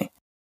enough money.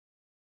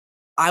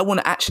 I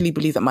want to actually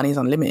believe that money is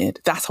unlimited.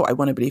 That's what I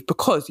want to believe,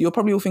 because you're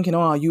probably all thinking,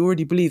 oh, you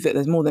already believe that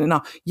there's more than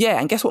enough. Yeah,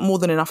 and guess what more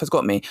than enough has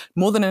got me?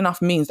 More than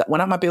enough means that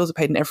when my bills are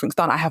paid and everything's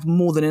done, I have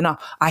more than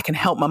enough. I can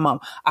help my mum.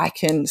 I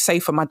can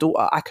save for my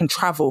daughter. I can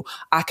travel.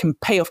 I can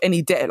pay off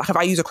any debt. Like if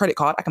I use a credit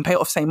card, I can pay it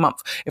off same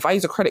month. If I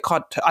use a credit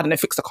card to, I don't know,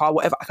 fix the car,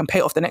 whatever, I can pay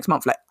it off the next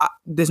month. Like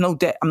there's no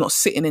debt. I'm not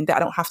sitting in debt. I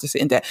don't have to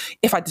sit in debt.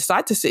 If I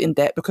decide to sit in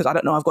debt because I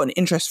don't know, I've got an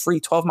interest-free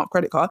 12-month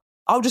credit card,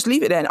 I'll just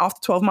leave it there. And after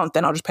 12 months,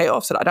 then I'll just pay it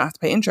off so that I don't have to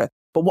pay interest.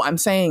 But what I'm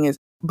saying is,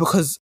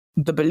 because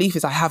the belief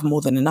is I have more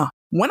than enough.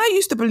 When I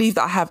used to believe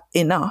that I have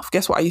enough,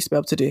 guess what I used to be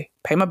able to do?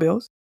 Pay my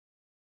bills,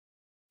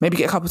 maybe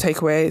get a couple of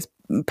takeaways,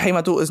 pay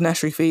my daughter's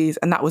nursery fees,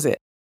 and that was it.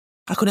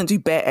 I couldn't do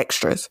bare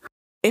extras.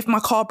 If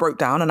my car broke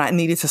down and I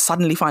needed to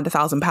suddenly find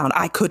 £1,000,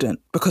 I couldn't,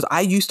 because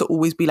I used to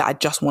always be like, I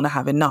just want to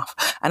have enough.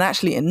 And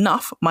actually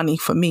enough money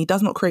for me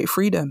does not create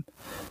freedom,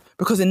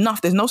 because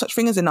enough, there's no such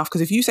thing as enough.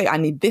 Because if you say I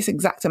need this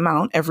exact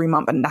amount every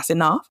month and that's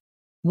enough,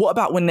 what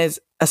about when there's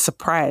a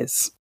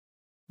surprise?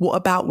 What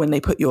about when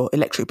they put your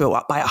electric bill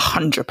up by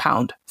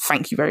 £100?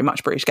 Thank you very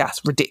much, British Gas.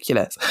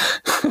 Ridiculous.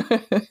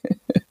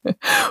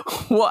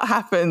 What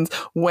happens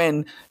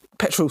when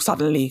petrol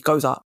suddenly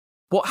goes up?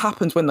 What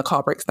happens when the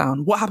car breaks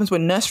down? What happens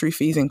when nursery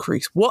fees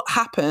increase? What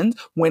happens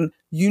when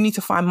you need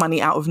to find money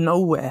out of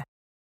nowhere,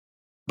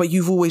 but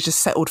you've always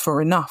just settled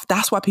for enough?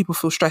 That's why people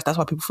feel stressed. That's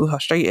why people feel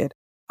frustrated.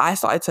 I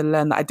started to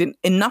learn that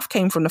enough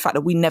came from the fact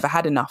that we never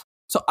had enough.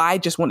 So I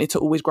just wanted to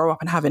always grow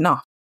up and have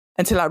enough,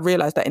 until I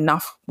realized that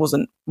enough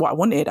wasn't what I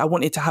wanted. I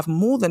wanted to have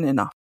more than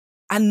enough.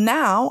 And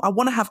now I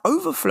want to have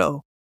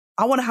overflow.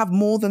 I want to have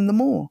more than the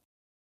more.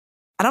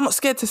 And I'm not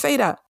scared to say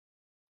that,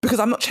 because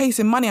I'm not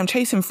chasing money. I'm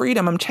chasing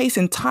freedom. I'm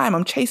chasing time.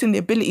 I'm chasing the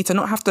ability to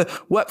not have to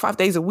work 5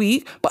 days a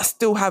week, but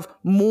still have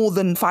more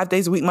than 5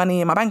 days a week money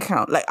in my bank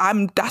account.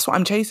 That's what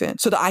I'm chasing,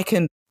 so that I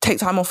can take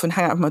time off and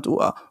hang out with my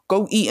daughter,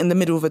 go eat in the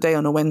middle of the day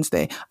on a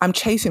Wednesday. I'm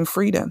chasing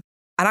freedom.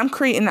 And I'm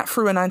creating that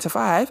through a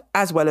 9-to-5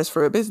 as well as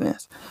through a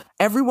business.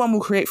 Everyone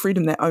will create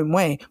freedom their own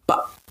way,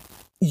 but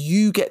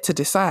you get to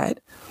decide.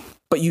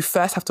 But you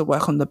first have to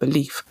work on the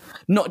belief,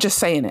 not just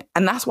saying it.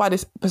 And that's why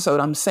this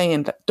episode, I'm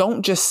saying that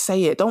don't just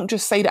say it. Don't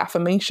just say the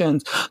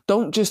affirmations.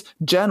 Don't just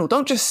journal.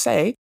 Don't just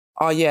say,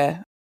 oh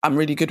yeah, I'm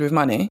really good with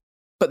money.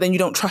 But then you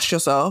don't trust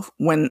yourself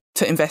when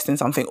to invest in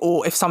something.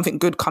 Or if something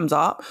good comes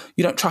up,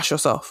 you don't trust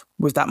yourself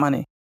with that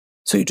money.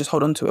 So you just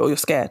hold on to it, or you're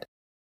scared.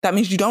 That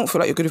means you don't feel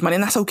like you're good with money.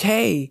 And that's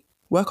okay.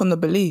 Work on the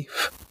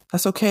belief.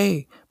 That's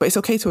okay. But it's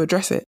okay to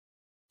address it.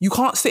 You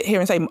can't sit here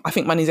and say, I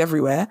think money's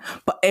everywhere,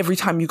 but every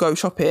time you go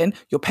shopping,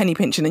 you're penny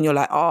pinching and you're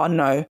like, oh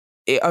no,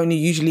 it only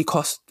usually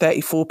costs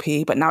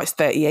 34p, but now it's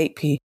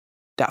 38p.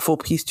 That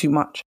 4p is too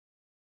much.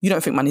 You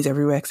don't think money's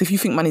everywhere, because if you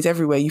think money's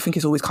everywhere, you think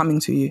it's always coming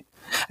to you.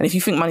 And if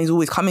you think money's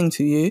always coming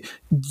to you,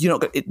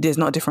 there's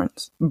not a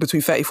difference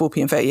between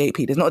 34p and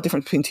 38p. There's not a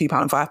difference between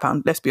 £2 and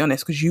 £5. Let's be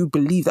honest, because you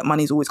believe that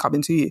money's always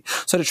coming to you.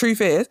 So the truth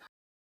is,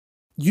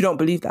 you don't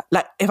believe that.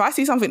 Like, if I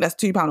see something that's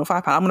 £2 or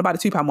 £5, I'm going to buy the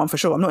 £2 one for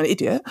sure. I'm not an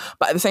idiot.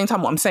 But at the same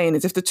time, what I'm saying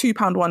is, if the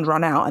 £2 ones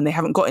run out and they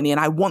haven't got any and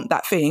I want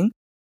that thing,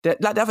 like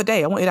the other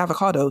day, I wanted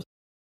avocados.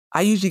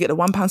 I usually get the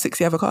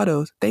 £1.60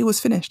 avocados. They was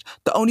finished.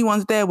 The only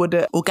ones there were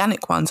the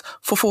organic ones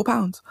for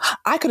 £4.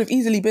 I could have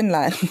easily been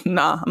like,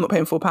 nah, I'm not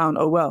paying £4.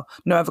 Oh, well,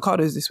 no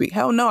avocados this week.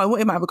 Hell no, I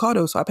wanted my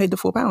avocados, so I paid the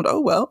 £4.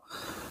 Oh, well.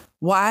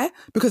 Why?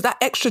 Because that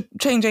extra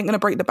change ain't going to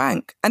break the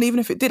bank. And even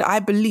if it did, I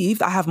believe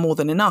that I have more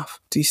than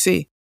enough. Do you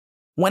see?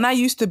 When I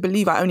used to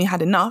believe I only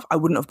had enough, I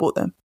wouldn't have bought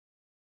them.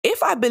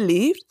 If I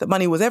believed that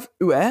money was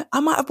everywhere, I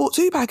might have bought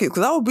 2 packets,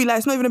 because I would be like,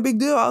 it's not even a big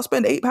deal. I'll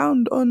spend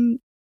 £8 on,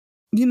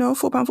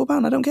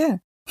 £4. I don't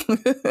care.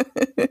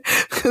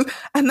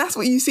 And that's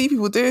what you see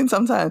people doing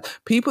sometimes.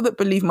 People that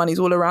believe money's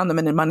all around them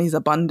and then money's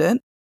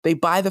abundant, they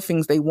buy the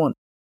things they want.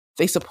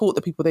 They support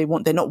the people they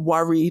want. They're not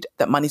worried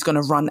that money's going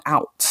to run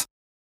out.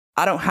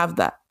 I don't have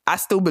that. I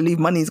still believe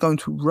money is going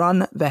to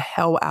run the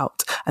hell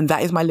out. And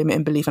that is my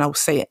limiting belief. And I will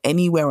say it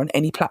anywhere on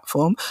any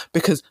platform,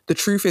 because the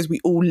truth is we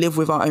all live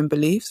with our own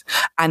beliefs.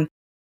 And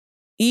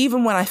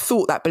even when I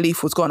thought that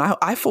belief was gone,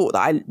 I thought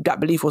that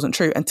belief wasn't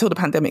true until the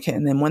pandemic hit.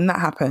 And then when that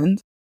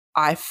happened,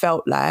 I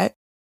felt like,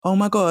 oh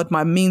my God,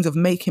 my means of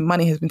making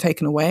money has been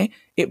taken away.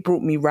 It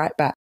brought me right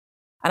back.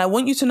 And I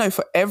want you to know,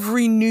 for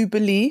every new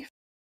belief,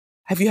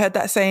 have you heard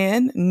that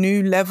saying?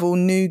 New level,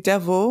 new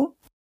devil?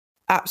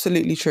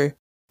 Absolutely true.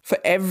 For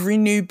every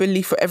new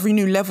belief, for every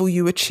new level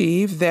you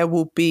achieve, there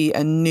will be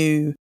a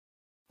new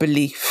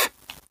belief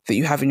that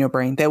you have in your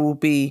brain. There will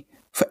be,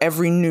 for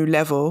every new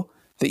level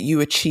that you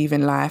achieve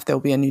in life, there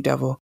will be a new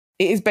devil.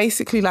 It is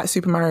basically like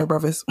Super Mario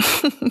Brothers.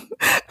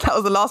 That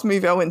was the last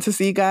movie I went to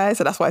see, guys.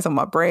 So that's why it's on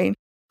my brain.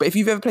 But if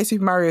you've ever played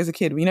Super Mario as a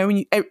kid,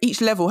 when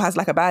each level has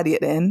like a baddie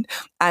at the end,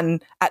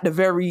 and at the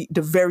very,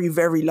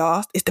 very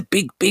last, it's the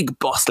big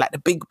boss, like the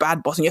big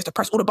bad boss, and you have to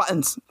press all the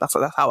buttons. That's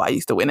how I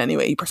used to win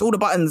anyway. You press all the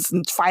buttons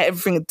and fire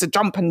everything to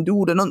jump and do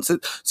all the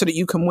nonsense so that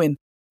you can win.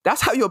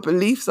 That's how your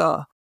beliefs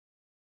are.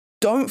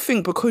 Don't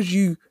think because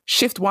you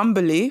shift one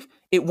belief,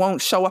 it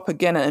won't show up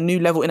again at a new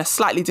level in a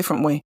slightly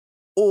different way.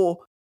 Or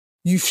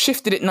You've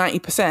shifted it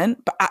 90%,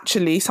 but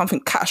actually something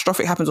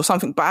catastrophic happens or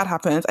something bad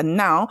happens. And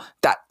now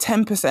that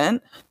 10%,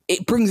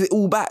 it brings it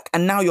all back.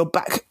 And now you're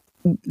back.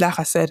 Like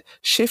I said,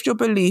 shift your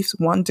beliefs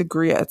 1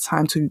 degree at a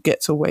time to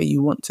get to where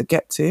you want to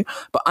get to.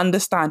 But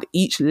understand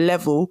each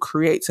level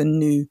creates a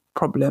new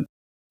problem.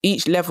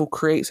 Each level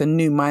creates a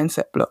new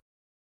mindset block.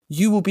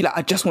 You will be like,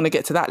 I just want to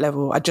get to that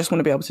level. I just want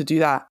to be able to do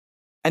that.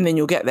 And then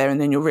you'll get there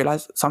and then you'll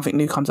realize something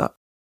new comes up.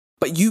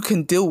 But you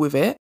can deal with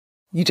it.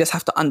 You just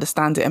have to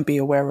understand it and be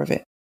aware of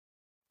it.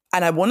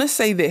 And I want to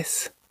say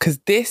this, because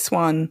this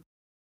one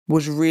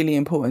was really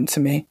important to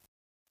me.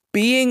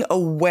 Being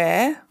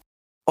aware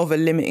of a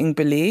limiting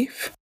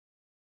belief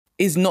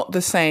is not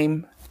the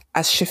same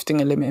as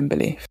shifting a limiting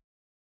belief.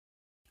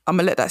 I'm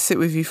going to let that sit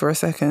with you for a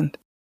second.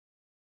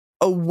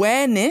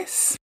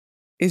 Awareness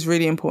is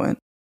really important.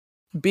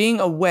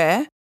 Being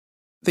aware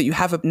that you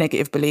have a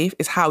negative belief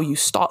is how you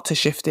start to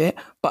shift it,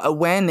 but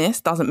awareness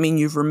doesn't mean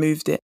you've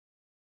removed it.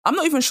 I'm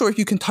not even sure if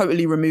you can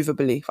totally remove a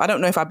belief. I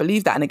don't know if I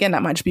believe that. And again,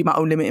 that might just be my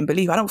own limiting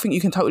belief. I don't think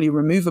you can totally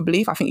remove a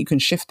belief. I think you can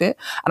shift it.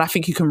 And I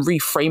think you can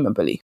reframe a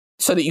belief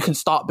so that you can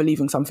start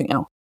believing something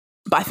else.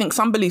 But I think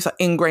some beliefs are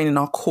ingrained in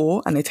our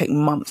core and they take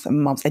months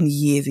and months and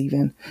years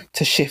even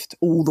to shift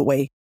all the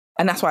way.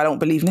 And that's why I don't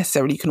believe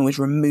necessarily you can always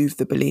remove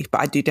the belief.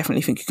 But I do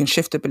definitely think you can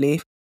shift a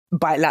belief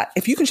by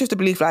if you can shift a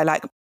belief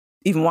by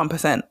even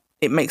 1%,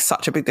 it makes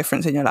such a big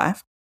difference in your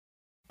life.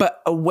 But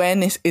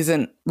awareness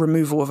isn't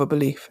removal of a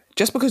belief.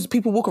 Just because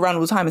people walk around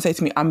all the time and say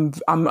to me, I'm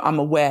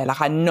aware.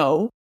 I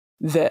know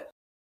that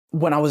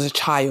when I was a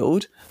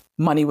child,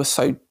 money was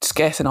so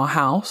scarce in our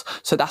house.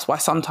 So that's why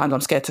sometimes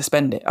I'm scared to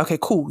spend it. Okay,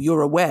 cool.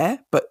 You're aware,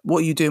 but what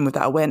are you doing with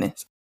that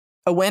awareness?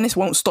 Awareness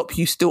won't stop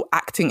you still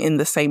acting in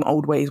the same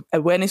old ways.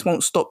 Awareness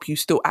won't stop you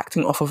still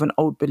acting off of an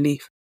old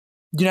belief.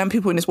 You know,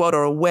 people in this world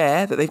are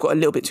aware that they've got a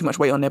little bit too much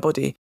weight on their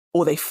body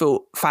or they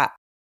feel fat.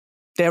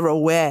 They're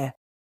aware.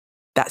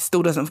 That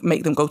still doesn't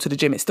make them go to the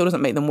gym. It still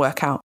doesn't make them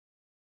work out.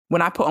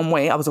 When I put on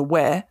weight, I was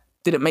aware,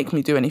 didn't make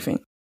me do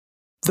anything.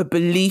 The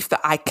belief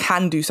that I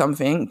can do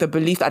something, the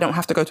belief that I don't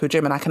have to go to a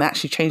gym and I can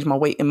actually change my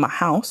weight in my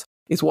house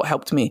is what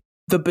helped me.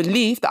 The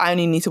belief that I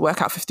only need to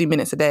work out 15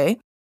 minutes a day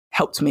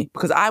helped me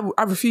because I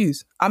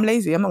refuse. I'm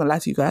lazy. I'm not going to lie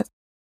to you guys.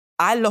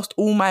 I lost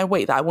all my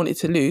weight that I wanted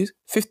to lose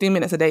 15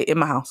 minutes a day in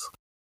my house,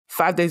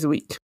 5 days a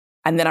week.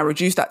 And then I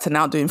reduced that to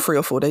now doing 3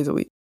 or 4 days a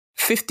week.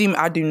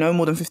 I do no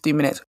more than 15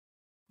 minutes.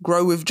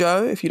 Grow with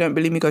Jo. If you don't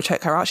believe me, go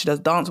check her out. She does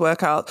dance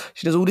workouts.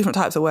 She does all different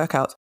types of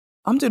workouts.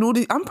 I'm doing all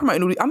these, I'm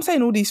promoting all these, I'm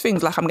saying all these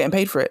things like I'm getting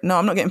paid for it. No,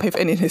 I'm not getting paid for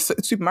any of this.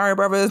 Super Mario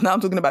Brothers. Now I'm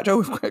talking about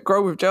Jo,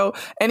 Grow with Jo.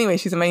 Anyway,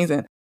 she's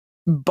amazing.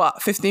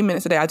 But 15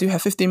 minutes a day, I do her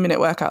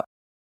 15-minute workout.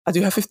 I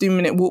do her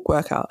 15-minute walk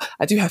workout.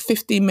 I do her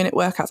 15-minute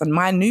workouts. And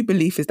my new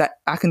belief is that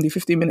I can do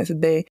 15 minutes a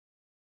day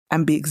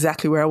and be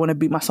exactly where I want to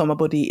be. My soul, my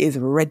body is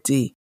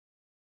ready.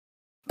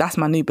 That's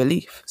my new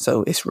belief.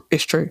 So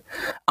it's true.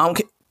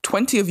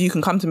 20 of you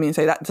can come to me and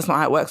say, that's not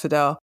how it works,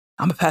 Adele.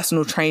 I'm a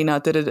personal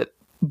trainer.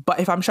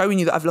 But if I'm showing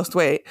you that I've lost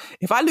weight,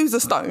 if I lose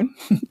a stone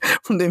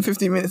from doing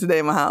 15 minutes a day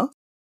in my house,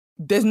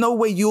 there's no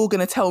way you're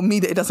going to tell me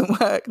that it doesn't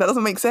work. That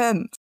doesn't make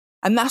sense.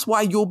 And that's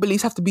why your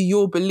beliefs have to be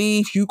your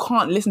beliefs. You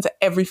can't listen to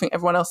everything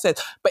everyone else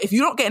says. But if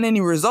you're not getting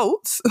any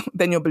results,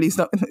 then your beliefs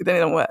then it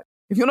don't work.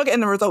 If you're not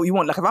getting the result you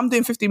want, like if I'm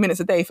doing 15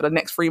 minutes a day for the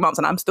next 3 months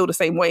and I'm still the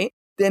same weight,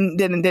 then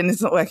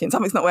it's not working.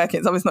 Something's not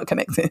working. Something's not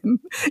connecting.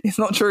 It's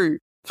not true.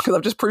 Because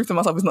I've just proved to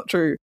myself it's not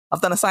true.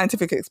 I've done a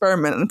scientific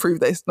experiment and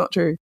proved that it's not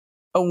true.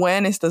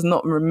 Awareness does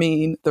not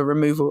mean the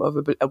removal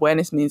of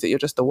awareness means that you're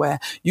just aware.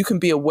 You can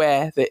be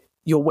aware that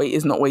your weight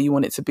is not where you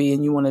want it to be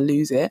and you want to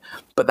lose it,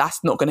 but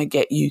that's not going to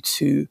get you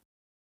to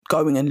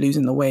going and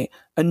losing the weight.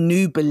 A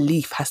new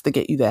belief has to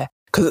get you there.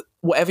 Because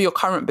whatever your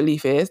current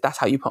belief is, that's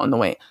how you put on the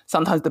weight.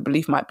 Sometimes the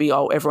belief might be,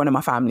 oh, everyone in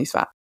my family's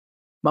fat.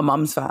 My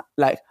mum's fat.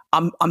 Like,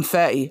 I'm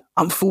 30,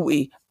 I'm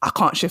 40, I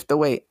can't shift the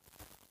weight.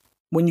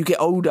 When you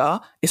get older,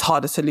 it's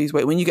harder to lose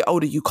weight. When you get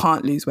older, you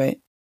can't lose weight.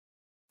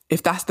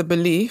 If that's the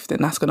belief,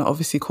 then that's going to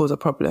obviously cause a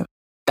problem.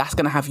 That's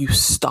going to have you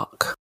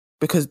stuck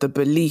because the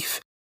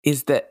belief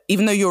is that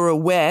even though you're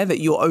aware that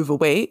you're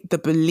overweight, the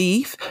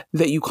belief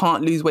that you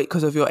can't lose weight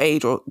because of your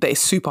age or that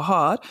it's super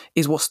hard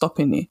is what's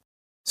stopping you.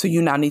 So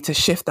you now need to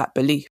shift that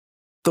belief.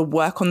 The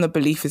work on the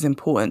belief is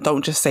important.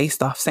 Don't just say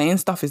stuff. Saying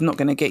stuff is not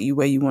going to get you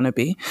where you want to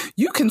be.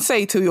 You can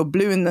say till you're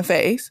blue in the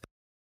face,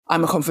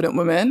 I'm a confident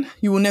woman.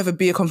 You will never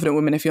be a confident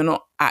woman if you're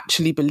not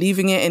actually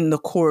believing it in the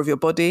core of your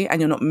body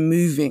and you're not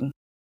moving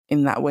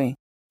in that way.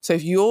 So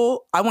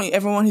I want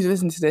everyone who's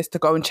listening to this to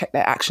go and check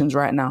their actions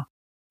right now.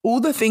 All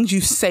the things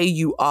you say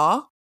you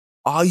are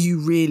you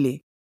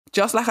really?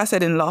 Just like I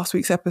said in last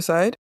week's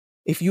episode,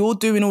 if you're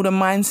doing all the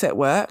mindset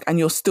work and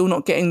you're still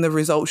not getting the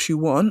results you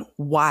want,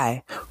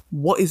 why?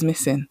 What is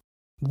missing?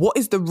 What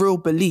is the real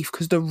belief?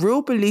 Because the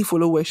real belief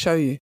will always show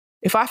you.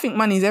 If I think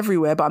money's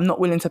everywhere, but I'm not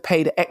willing to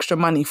pay the extra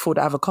money for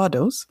the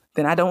avocados,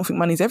 then I don't think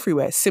money's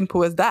everywhere.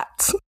 Simple as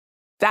that.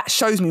 That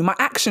shows me, my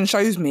action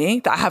shows me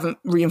that I haven't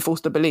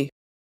reinforced the belief.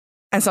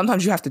 And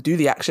sometimes you have to do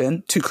the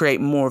action to create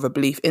more of a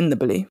belief in the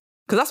belief.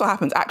 Because that's what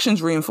happens.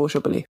 Actions reinforce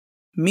your belief.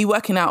 Me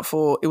working out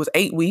it was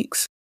 8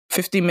 weeks,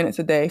 15 minutes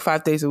a day,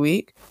 5 days a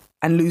week,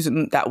 and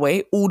losing that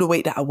weight, all the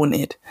weight that I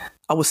wanted.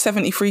 I was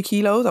 73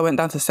 kilos. I went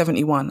down to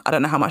 71. I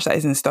don't know how much that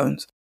is in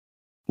stones.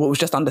 Well, it was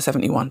just under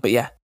 71, but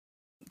yeah.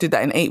 Did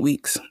that in 8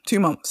 weeks, 2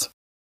 months.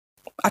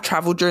 I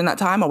traveled during that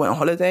time. I went on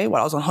holiday.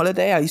 While I was on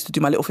holiday, I used to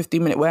do my little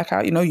 15-minute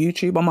workout,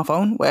 YouTube on my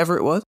phone, whatever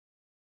it was.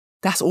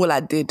 That's all I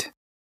did.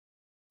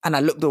 And I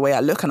look the way I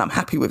look and I'm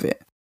happy with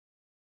it.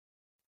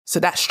 So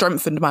that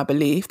strengthened my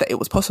belief that it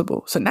was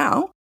possible. So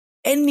now,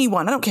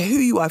 anyone, I don't care who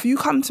you are, if you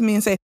come to me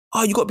and say,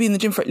 oh, you got to be in the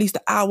gym for at least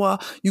an hour,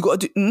 you got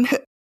to do...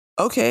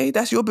 Okay,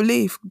 that's your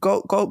belief.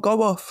 Go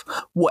off.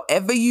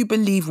 Whatever you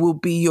believe will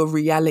be your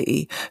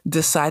reality.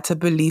 Decide to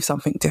believe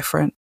something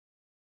different.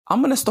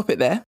 I'm going to stop it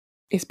there.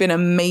 It's been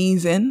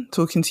amazing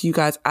talking to you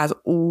guys as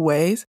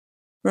always.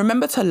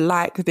 Remember to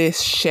like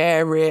this,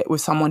 share it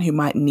with someone who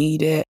might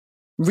need it.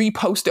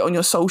 Repost it on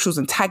your socials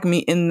and tag me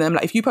in them.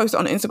 Like if you post it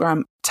on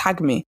Instagram,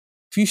 tag me.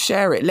 If you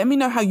share it, let me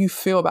know how you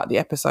feel about the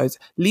episodes.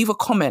 Leave a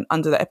comment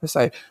under the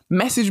episode.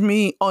 Message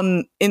me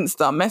on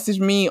Insta. Message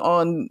me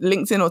on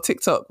LinkedIn or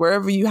TikTok,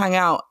 wherever you hang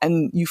out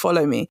and you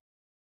follow me.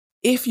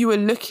 If you are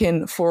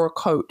looking for a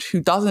coach who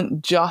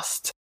doesn't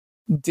just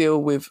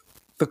deal with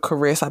the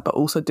career side, but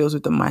also deals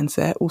with the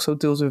mindset, also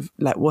deals with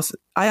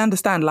I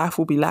understand life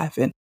will be life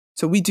in.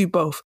 So we do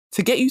both.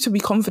 To get you to be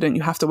confident,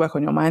 you have to work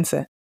on your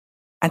mindset.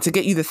 And to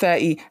get you the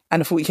 30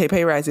 and the 40k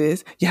pay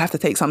rises, you have to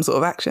take some sort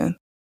of action.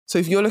 So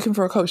if you're looking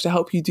for a coach to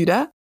help you do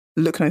that,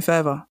 look no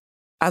further.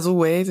 As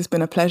always, it's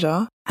been a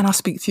pleasure, and I'll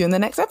speak to you in the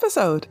next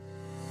episode.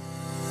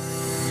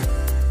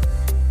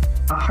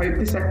 I hope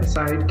this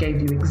episode gave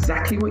you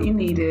exactly what you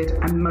needed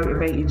and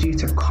motivated you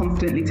to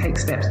confidently take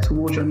steps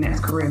towards your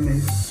next career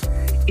move.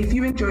 If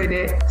you enjoyed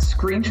it,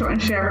 screenshot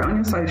and share it on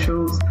your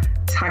socials,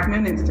 tag me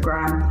on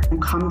Instagram,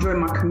 and come join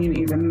my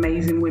community of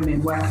amazing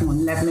women working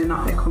on leveling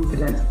up their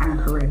confidence and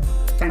career.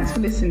 Thanks for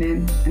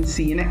listening, and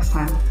see you next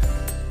time.